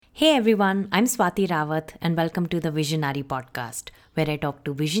Hey everyone, I'm Swati Rawat and welcome to the Visionary podcast, where I talk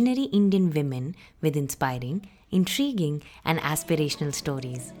to visionary Indian women with inspiring, intriguing, and aspirational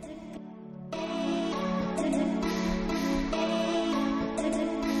stories.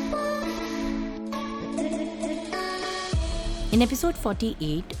 In episode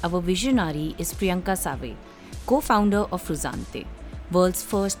 48, our visionary is Priyanka Save, co-founder of Fruzzante, world's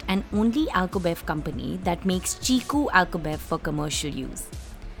first and only alco-bev company that makes Chiku alco-bev for commercial use.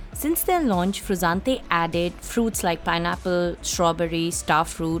 Since their launch, Fruzzante added fruits like pineapple, strawberry,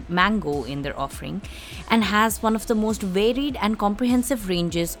 starfruit, mango in their offering and has one of the most varied and comprehensive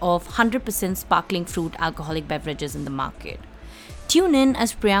ranges of 100% sparkling fruit alcoholic beverages in the market. Tune in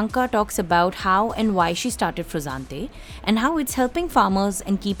as Priyanka talks about how and why she started Fruzzante and how it's helping farmers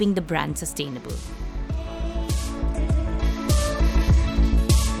and keeping the brand sustainable.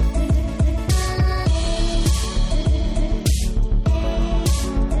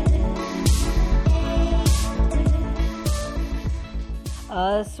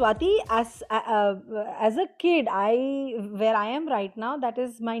 Swati, as a kid, I where I am right now, that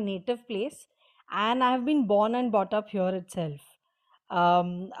is my native place, and I have been born and brought up here itself.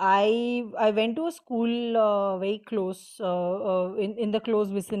 I went to a school very close in the close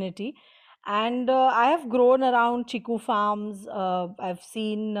vicinity, and I have grown around Chiku farms. I've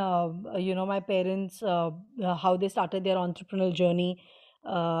seen my parents how they started their entrepreneurial journey,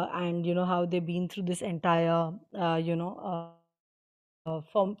 and how they've been through this entire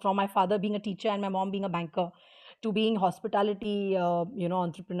from my father being a teacher and my mom being a banker to being hospitality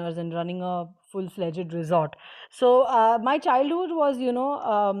entrepreneurs and running a full-fledged resort. So my childhood was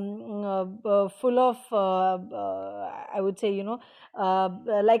full of I would say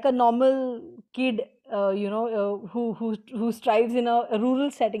like a normal kid who strives in a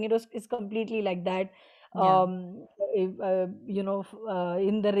rural setting. It's completely like that. Yeah. In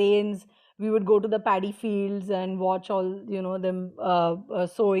the rains we would go to the paddy fields and watch all them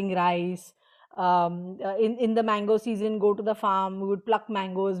sowing rice. In the mango season, go to the farm, we would pluck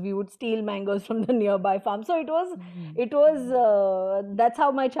mangoes, we would steal mangoes from the nearby farm. So Mhm. it was that's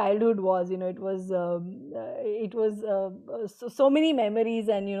how my childhood was. It was so many memories,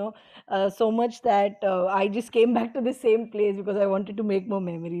 and so much that I just came back to the same place because I wanted to make more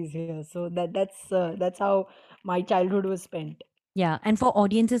memories here. So that's how my childhood was spent. Yeah, and for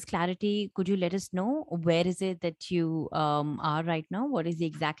audience's clarity, could you let us know where is it that you are right now? What is the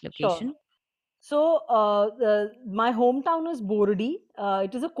exact Sure. location? So, my hometown is Bordi.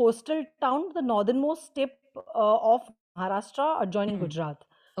 It is a coastal town, the northernmost tip of Maharashtra, adjoining Hmm. Gujarat.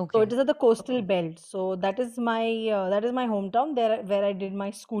 So Okay. it is at the coastal belt. So that is my hometown. There, where I did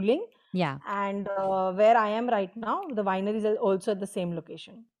my schooling, Yeah. and where I am right now, the winery is also at the same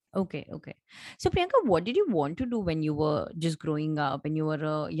location. Okay. Okay. So, Priyanka, what did you want to do when you were just growing up, when you were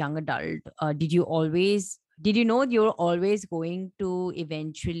a young adult? Did you know you were always going to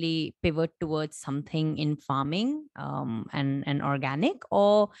eventually pivot towards something in farming and organic?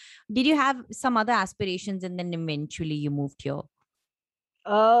 Or did you have some other aspirations and then eventually you moved here?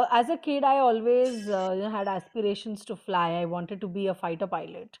 As a kid, I always had aspirations to fly. I wanted to be a fighter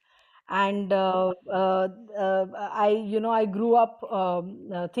pilot, and I grew up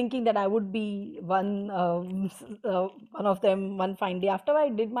thinking that I would be one of them one fine day. After I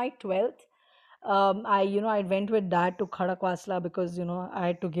did my 12th, I went with dad to Khadakwasla because I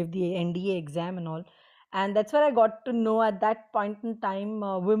had to give the NDA exam and all, and that's where I got to know at that point in time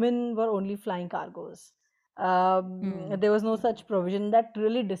women were only flying cargos. Hmm. There was no such provision. That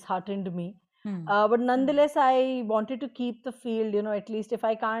really disheartened me. Hmm. But nonetheless, I wanted to keep the field. At least if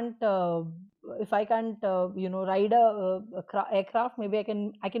I can't ride a aircraft, maybe I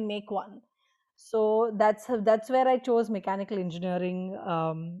can make one. So that's where I chose mechanical engineering.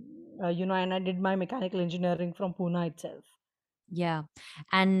 And I did my mechanical engineering from Pune itself. Yeah.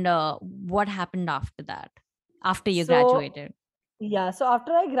 And what happened after that? After you So graduated? yeah, so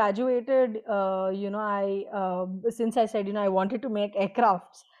after I graduated, I since I said I wanted to make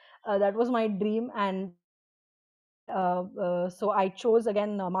aircrafts, that was my dream, and so I chose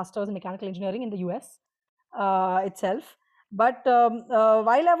again masters in mechanical engineering in the US itself. But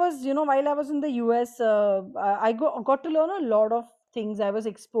while I was in the US, got to learn a lot of things. I was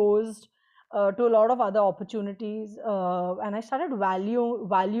exposed to a lot of other opportunities, and I started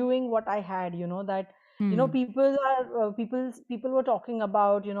valuing what I had. That Hmm. people were talking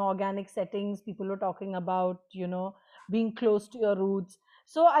about organic settings. People were talking about being close to your roots.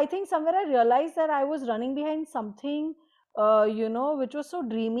 So I think somewhere I realized that I was running behind something which was so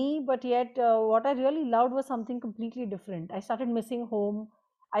dreamy, but yet what I really loved was something completely different. I started missing home.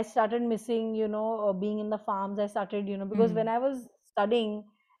 I started missing, being in the farms. I started, because when Hmm. I was studying,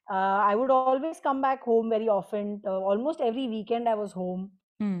 I would always come back home very often. Almost every weekend I was home,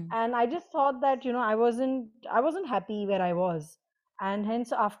 Hmm. and I just thought that I wasn't happy where I was, and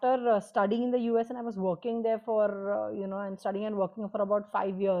hence after studying in the US, and I was working there for and studying and working for about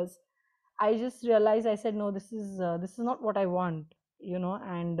 5 years. I just realized, I said, no, this is not what I want,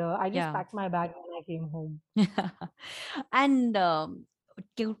 and I just Yeah. packed my bag when I came home. And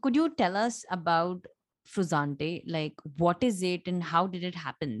could you tell us about Fruzzante? Like, what is it and how did it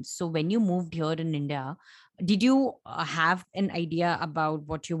happen? So, when you moved here in India, did you have an idea about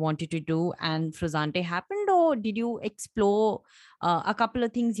what you wanted to do and Fruzzante happened, or did you explore a couple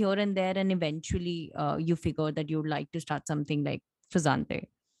of things here and there and eventually you figured that you would like to start something like Fruzzante?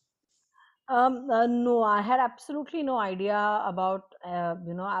 No, I had absolutely no idea about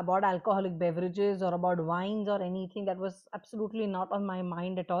alcoholic beverages or about wines or anything. That was absolutely not on my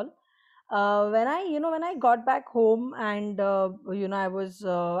mind at all. When I got back home, and I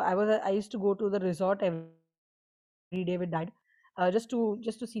used to go to the resort every day with dad, just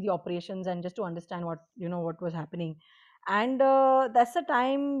to see the operations and just to understand what was happening. And that's the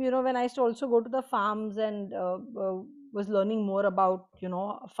time, when I used to also go to the farms and was learning more about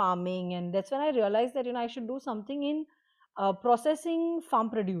farming, and that's when I realized that I should do something in processing farm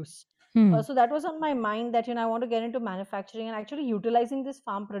produce. Hmm. So that was on my mind, that I want to get into manufacturing and actually utilizing this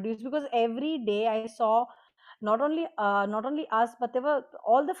farm produce, because every day I saw not only us, but there were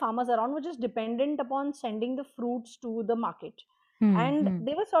all the farmers around were just dependent upon sending the fruits to the market, Hmm. and Hmm.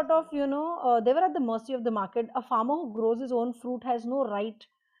 they were sort of they were at the mercy of the market. A farmer who grows his own fruit has no right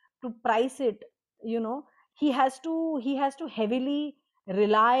to price it. you know he has to heavily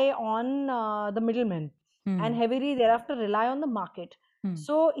rely on the middlemen, and Hmm. heavily thereafter rely on the market. Hmm.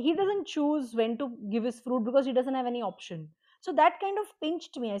 So he doesn't choose when to give his fruit because he doesn't have any option. So that kind of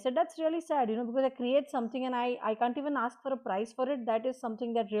pinched me. I said, that's really sad, because I create something and I can't even ask for a price for it. That is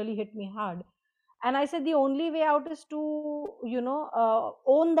something that really hit me hard. And I said the only way out is to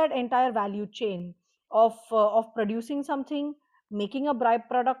own that entire value chain of producing something, making a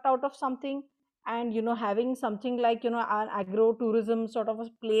product out of something, and having something like an agro tourism sort of a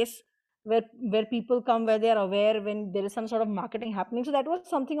place where people come, where they are aware when there is some sort of marketing happening. So that was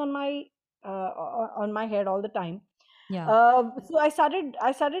something on my head all the time. Yeah. So I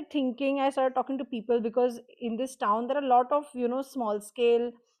started thinking, I started talking to people, because in this town there are a lot of small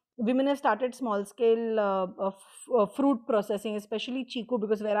scale women have started small scale fruit processing, especially chiku,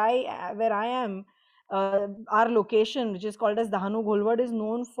 because where I am, our location, which is called as Dahanu Gholwad, is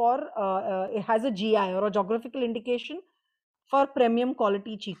known for it has a GI, or a geographical indication, for premium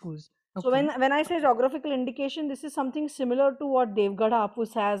quality chikus. So when Okay. when I say geographical indication, this is something similar to what Devgad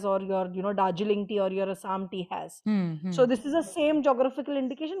Hapus has, or your Darjeeling tea or your Assam tea has. Hmm. Hmm. So this is the same geographical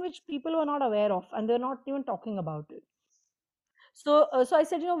indication which people were not aware of, and they're not even talking about it. So I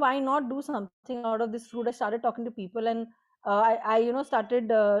said, why not do something out of this fruit? I started talking to people, and I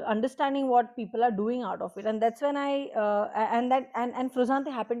started understanding what people are doing out of it, and that's when and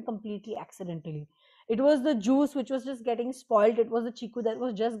Frusante happened completely accidentally. It was the juice which was just getting spoiled. It was the chiku that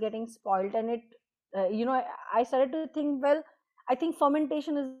was just getting spoiled, and I started to think, well, I think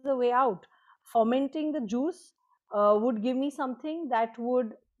fermentation is the way out. Fermenting the juice would give me something that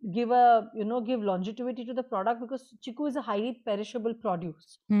would give longevity to the product, because chiku is a highly perishable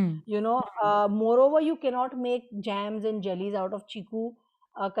produce. Hmm. Moreover, you cannot make jams and jellies out of chiku,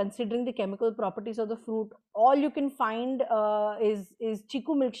 considering the chemical properties of the fruit. All you can find is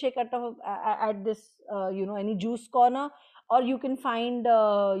chiku milkshake at this any juice corner, or you can find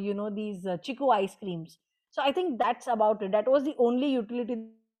these chiku ice creams. So I think that's about it. That was the only utility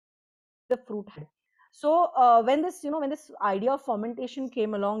the fruit had. So when this idea of fermentation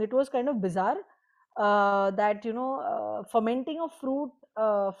came along, it was kind of bizarre, that fermenting of fruit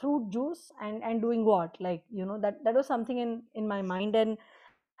juice, and doing what, like, that was something in my mind. And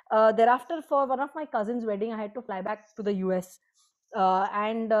thereafter, for one of my cousin's wedding, I had to fly back to the US.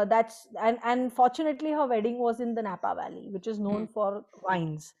 And fortunately her wedding was in the Napa Valley, which is known Hmm. for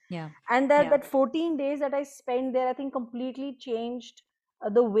wines. Yeah. And that 14 days that I spent there, I think completely changed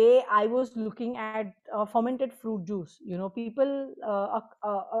the way I was looking at fermented fruit juice. People,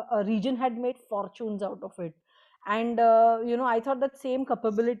 a region had made fortunes out of it. And I thought that same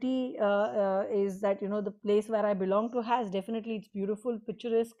capability is that the place where I belong to has. Definitely, it's beautiful,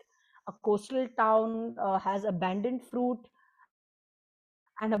 picturesque, a coastal town, has abundant fruit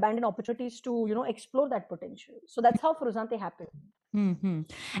and abundant opportunities to explore that potential. So that's how Frusante happened. Hmm.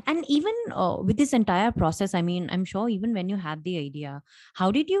 And even with this entire process, I mean, I'm sure even when you had the idea,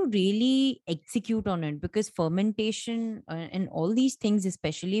 how did you really execute on it? Because fermentation and all these things,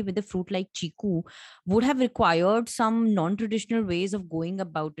 especially with a fruit like chiku, would have required some non traditional ways of going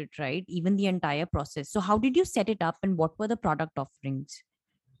about it, right? Even the entire process. So, how did you set it up and what were the product offerings?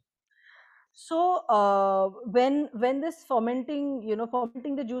 So when this fermenting,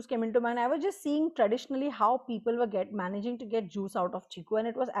 fermenting the juice came into mind, I was just seeing traditionally how people were get managing to get juice out of chiku, and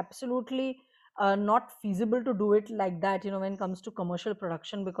it was absolutely not feasible to do it like that. When it comes to commercial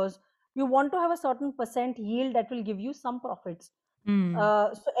production, because you want to have a certain percent yield that will give you some profits. Hmm.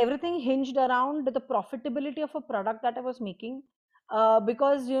 So everything hinged around the profitability of a product that I was making.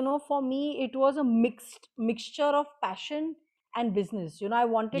 Because for me it was a mixture of passion and business. I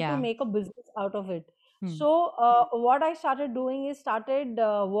wanted to Yeah. make a business out of it. Hmm. So what I started doing is started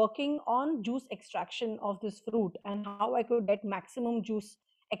working on juice extraction of this fruit and how I could get maximum juice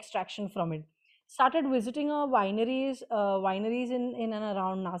extraction from it. Started visiting wineries in and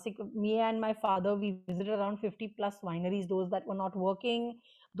around Nasik. Me and my father, we visited around 50 plus wineries, those that were not working,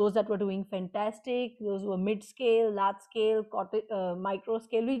 those that were doing fantastic, those were mid scale, large scale, micro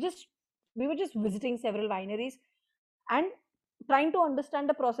scale. We were just visiting several wineries and trying to understand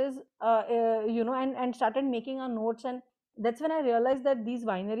the process, and started making our notes. And that's when I realized that these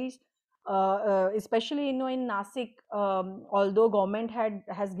wineries, especially in Nasik, although government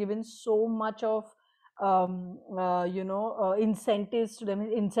has given so much of incentives to them,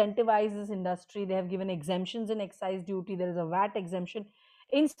 incentivize this industry. They have given exemptions in excise duty. There is a VAT exemption.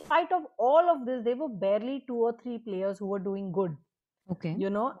 In spite of all of this, there were barely two or three players who were doing good. Okay.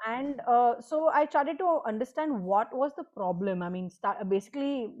 And so I started to understand what was the problem. I mean,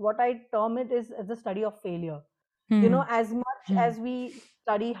 basically what I term it is as a study of failure. Hmm. As much Hmm. as we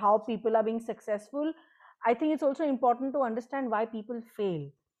study how people are being successful, I think it's also important to understand why people fail.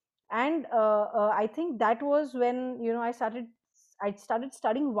 And I think that was when I started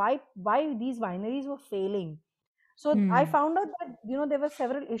studying why these wineries were failing. So I Hmm. found out that there were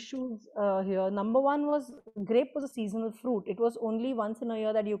several issues here. Number one was grape was a seasonal fruit. It was only once in a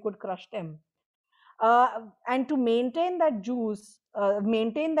year that you could crush them. And to maintain that juice,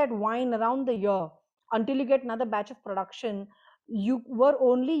 maintain that wine around the year until you get another batch of production, you were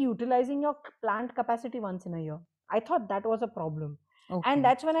only utilizing your plant capacity once in a year. I thought that was a problem. And Okay.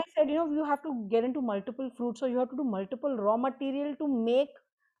 that's when I said, you have to get into multiple fruits, so you have to do multiple raw material to make,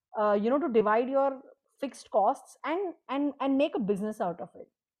 to divide your fixed costs and make a business out of it.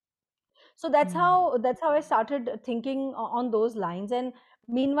 So Hmm. that's how I started thinking on those lines. And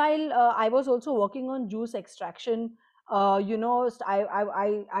meanwhile, I was also working on juice extraction. I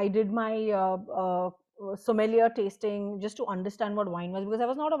did my sommelier tasting just to understand what wine was, because I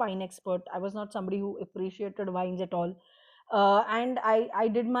was not a wine expert. I was not somebody who appreciated wines at all. And I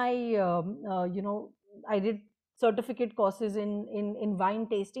did my I did certificate courses in wine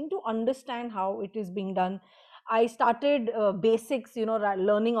tasting to understand how it is being done. I started basics,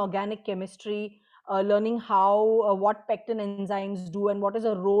 learning organic chemistry, learning how what pectin enzymes do and what is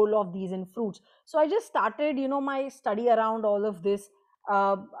the role of these in fruits. So I just started, my study around all of this.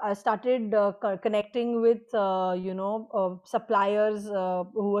 I started connecting with, suppliers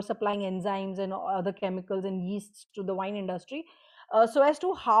who were supplying enzymes and other chemicals and yeasts to the wine industry, so as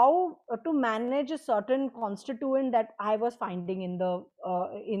to how to manage a certain constituent that I was finding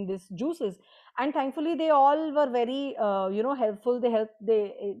in these juices. And thankfully they all were very helpful. They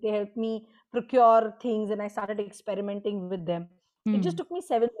helped me procure things, and I started experimenting with them. It just Hmm. took me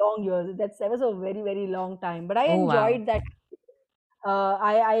 7 long years. That was a very, very long time, but I Oh, wow. enjoyed that.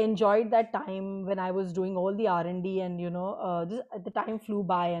 I enjoyed that time when I was doing all the R&D, and just the time flew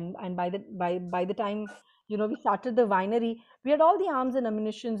by. And by the time we started the winery, we had all the arms and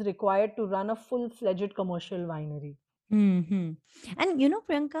ammunitions required to run a full-fledged commercial winery. Hmm. And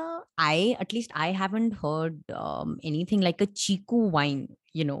Priyanka, at least I haven't heard anything like a Chiku wine.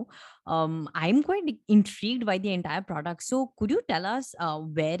 I'm quite intrigued by the entire product. So, could you tell us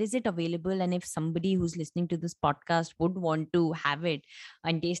where is it available, and if somebody who's listening to this podcast would want to have it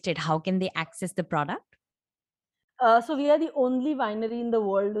and taste it, how can they access the product? So we are the only winery in the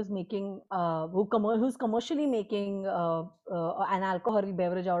world who's commercially making an alcoholic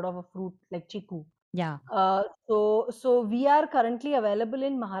beverage out of a fruit like chiku. Yeah. So we are currently available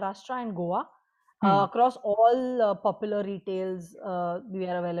in Maharashtra and Goa. Hmm. Across all popular retails, we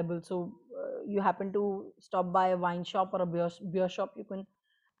are available. So you happen to stop by a wine shop or a beer shop, you can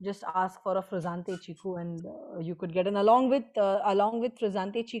just ask for a Fruzzante Chiku, and you could get. And along with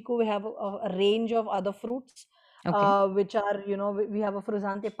Fruzzante Chiku, we have a range of other fruits, Okay. which are, we have a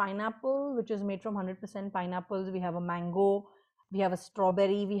Fruzzante pineapple, which is made from 100% pineapples. We have a mango. we have a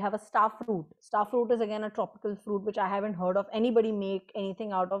strawberry, we have a star fruit. Star fruit is again a tropical fruit which I haven't heard of anybody make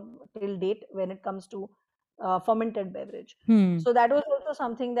anything out of till date when it comes to fermented beverage. Hmm. So that was also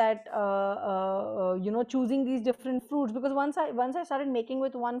something that choosing these different fruits, because once I started making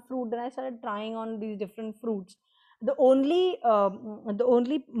with one fruit, then I started trying on these different fruits. The only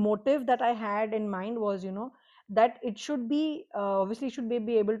motive that I had in mind was, that it should be obviously should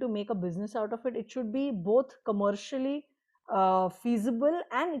be able to make a business out of it. It should be both commercially feasible,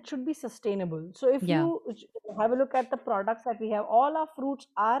 and it should be sustainable. So if Yeah. you have a look at the products that we have, all our fruits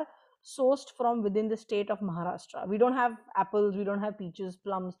are sourced from within the state of Maharashtra. We don't have apples, we don't have peaches,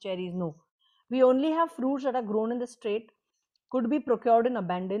 plums, cherries. No, we only have fruits that are grown in the state, could be procured in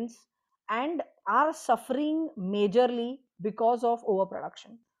abundance, and are suffering majorly because of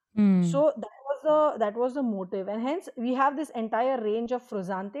overproduction. Hmm. So that was the motive, and hence we have this entire range of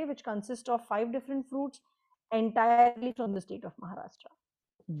Fruzzante, which consists of five different fruits, entirely from the state of Maharashtra.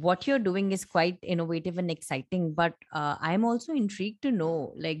 What you're doing is quite innovative and exciting, but I'm also intrigued to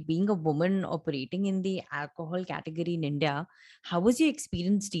know, like, being a woman operating in the alcohol category in India, how was your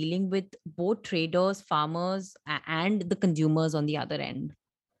experience dealing with both traders, farmers, and the consumers on the other end?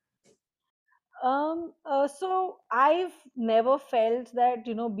 So I've never felt that,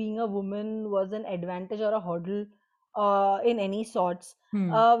 being a woman was an advantage or a hurdle in any sorts. Hmm.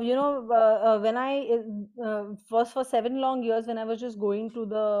 When I first for 7 long years, when I was just going to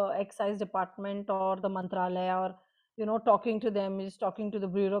the excise department or the Mantralaya, or talking to them, just talking to the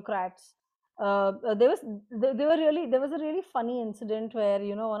bureaucrats. There was a really funny incident where,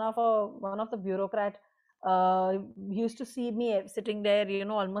 one of the bureaucrat, he used to see me sitting there,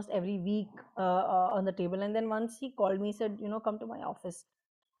 almost every week on the table. And then once he called me, said, come to my office.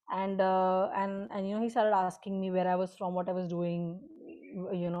 And he started asking me where I was from, what I was doing,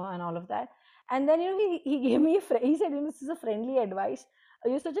 and all of that. And then, he gave me he said, this is a friendly advice.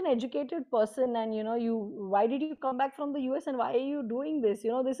 You're such an educated person, and why did you come back from the US, and why are you doing this?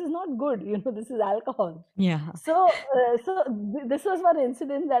 This is not good. This is alcohol. Yeah. This was one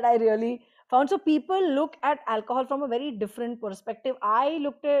incident that I really found. So people look at alcohol from a very different perspective. I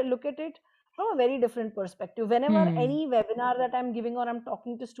look at it from a very different perspective. Whenever Hmm. any webinar that I'm giving, or I'm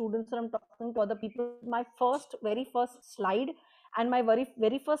talking to students, or I'm talking to other people, my very first slide and my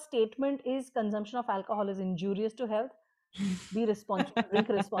very first statement is: consumption of alcohol is injurious to health. Be responsible, drink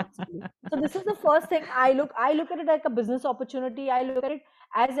responsibly. So this is the first thing I look at it like a business opportunity. I look at it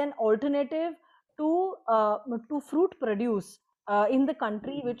as an alternative to fruit produce in the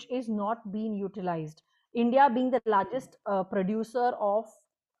country, which is not being utilized. India being the largest producer of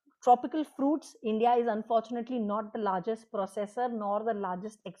tropical fruits, India is unfortunately not the largest processor nor the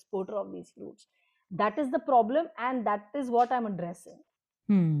largest exporter of these fruits. That is the problem, and that is what I'm addressing.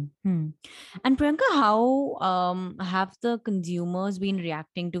 Hmm. Hmm. And Priyanka, how have the consumers been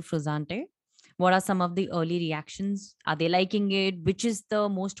reacting to Fruzzante? What are some of the early reactions? Are they liking it? Which is the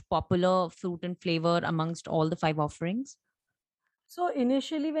most popular fruit and flavor amongst all the five offerings? So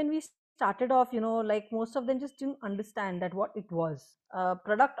initially, when we started off, like most of them just didn't understand that what it was.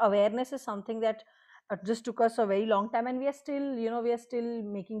 Product awareness is something that just took us a very long time, and we are still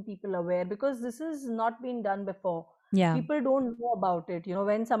making people aware, because this has not been done before. Yeah. People don't know about it.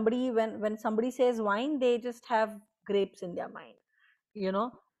 When somebody says wine, they just have grapes in their mind. you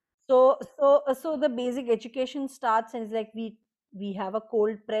know so the basic education starts, and it's like we have a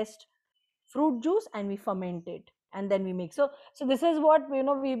cold pressed fruit juice, and we ferment it, and then we make. So this is what,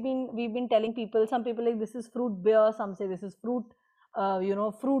 we've been telling people. Some people like, this is fruit beer, some say this is fruit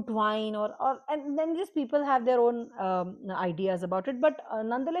wine, or and then just people have their own ideas about it. But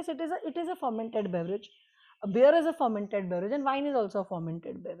nonetheless, it is a fermented beverage. A beer is a fermented beverage, and wine is also a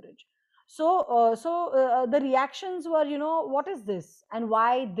fermented beverage. The reactions were, what is this and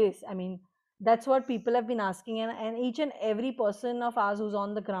why this? I mean, that's what people have been asking, and each and every person of ours who's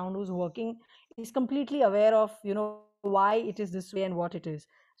on the ground, who's working, is completely aware of, why it is this way and what it is.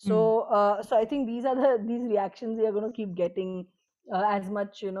 Hmm. So I think these reactions we are going to keep getting, as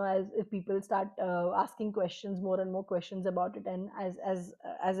much, as if people start asking questions, more and more questions about it, and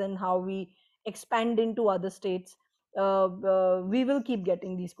as in how we expand into other states, we will keep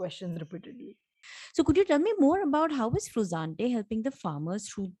getting these questions repeatedly. So, could you tell me more about how is Fruzzante helping the farmers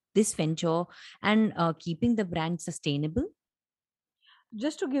through this venture and keeping the brand sustainable?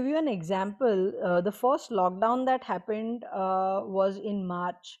 Just to give you an example, the first lockdown that happened was in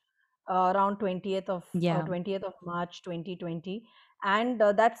March, around 20th Yeah. 20th of March 2020, and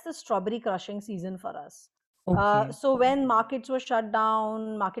that's the strawberry crushing season for us. Okay. So when markets were shut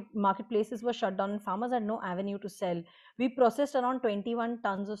down, marketplaces were shut down, and farmers had no avenue to sell, we processed around 21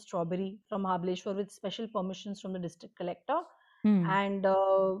 tons of strawberry from Hableshwar with special permissions from the district collector. Hmm. and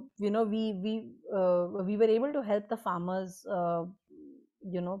we were able to help the farmers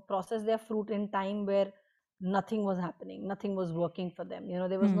process their fruit in time where nothing was happening, nothing was working for them.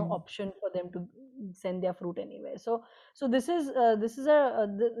 There was no Hmm. option for them to send their fruit anywhere. So this is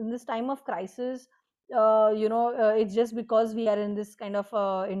in this time of crisis, it's just because we are in this kind of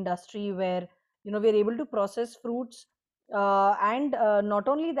industry where we're able to process fruits. And not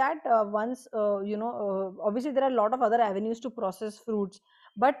only that, once obviously there are a lot of other avenues to process fruits,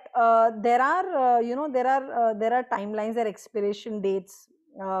 but there are timelines, there are expiration dates.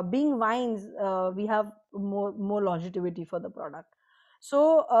 Being wines, we have more longevity for the product.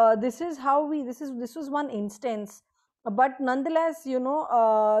 So this was one instance. But nonetheless,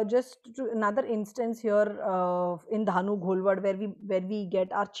 just another instance here, in Dhanu Gholwad, where we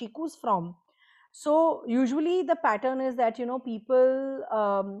get our chikus from. So usually the pattern is that people,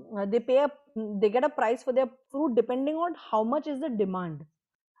 they get a price for their fruit depending on how much is the demand,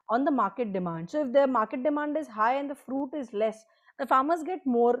 on the market demand. So if the market demand is high and the fruit is less, the farmers get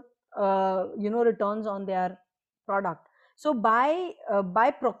more returns on their product. So by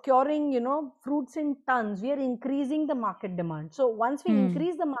procuring fruits in tons, we are increasing the market demand. So once we Hmm.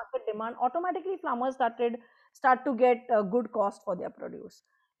 increase the market demand, automatically farmers start to get a good cost for their produce.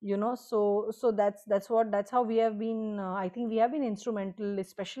 So that's how we have been, I think we have been instrumental,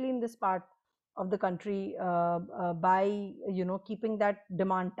 especially in this part of the country, by keeping that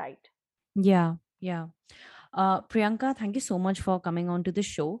demand tight. Yeah, yeah. Priyanka, thank you so much for coming on to the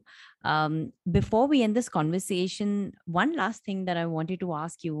show. Before we end this conversation, one last thing that I wanted to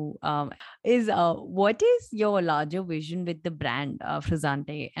ask you is what is your larger vision with the brand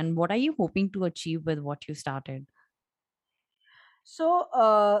Frizzante, and what are you hoping to achieve with what you started? So,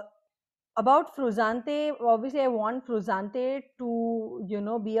 about Fruzzante, obviously, I want Fruzzante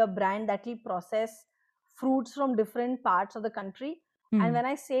to, be a brand that will process fruits from different parts of the country. And Hmm. when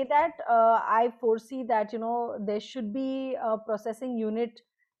I say that, I foresee that, there should be a processing unit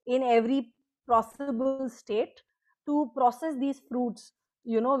in every possible state to process these fruits,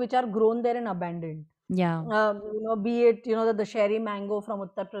 which are grown there in abundance. Yeah. Be it the sherry mango from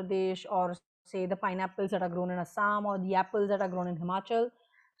Uttar Pradesh, or say the pineapples that are grown in Assam, or the apples that are grown in Himachal.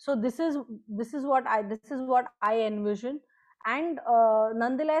 So this is what I envision. And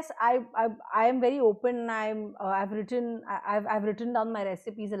nonetheless, I am very open. I've written down my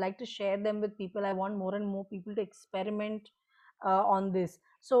recipes. I like to share them with people. I want more and more people to experiment on this.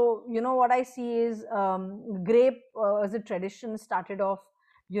 So what I see is, grape, as a tradition, started off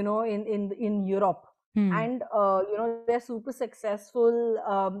in Europe. Hmm. And they're super successful.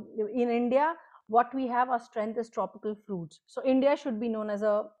 In India, what we have, our strength is tropical fruits. So India should be known as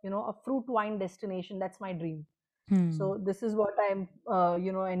a fruit wine destination. That's my dream. Hmm. So this is what I'm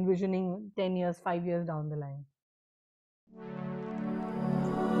envisioning 10 years, 5 years down the line.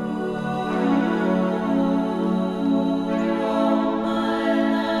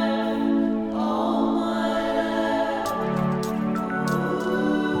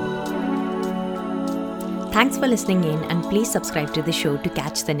 Thanks for listening in, and please subscribe to the show to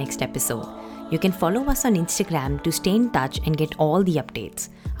catch the next episode. You can follow us on Instagram to stay in touch and get all the updates.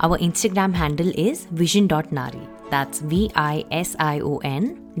 Our Instagram handle is vision.nari. That's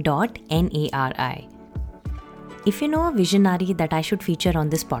vision.nari. If you know a visionary that I should feature on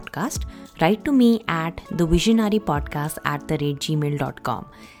this podcast, write to me at thevisionary@gmail.com.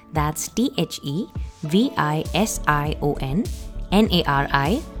 That's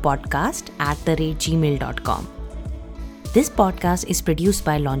THEVISIONNARI podcast@gmail.com. This podcast is produced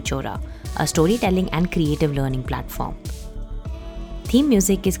by Launchora, a storytelling and creative learning platform. Theme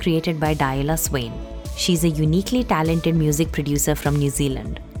music is created by Diala Swain. She's a uniquely talented music producer from New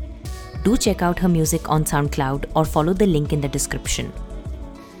Zealand. Do check out her music on SoundCloud or follow the link in the description.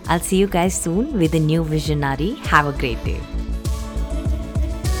 I'll see you guys soon with a new visionary. Have a great day.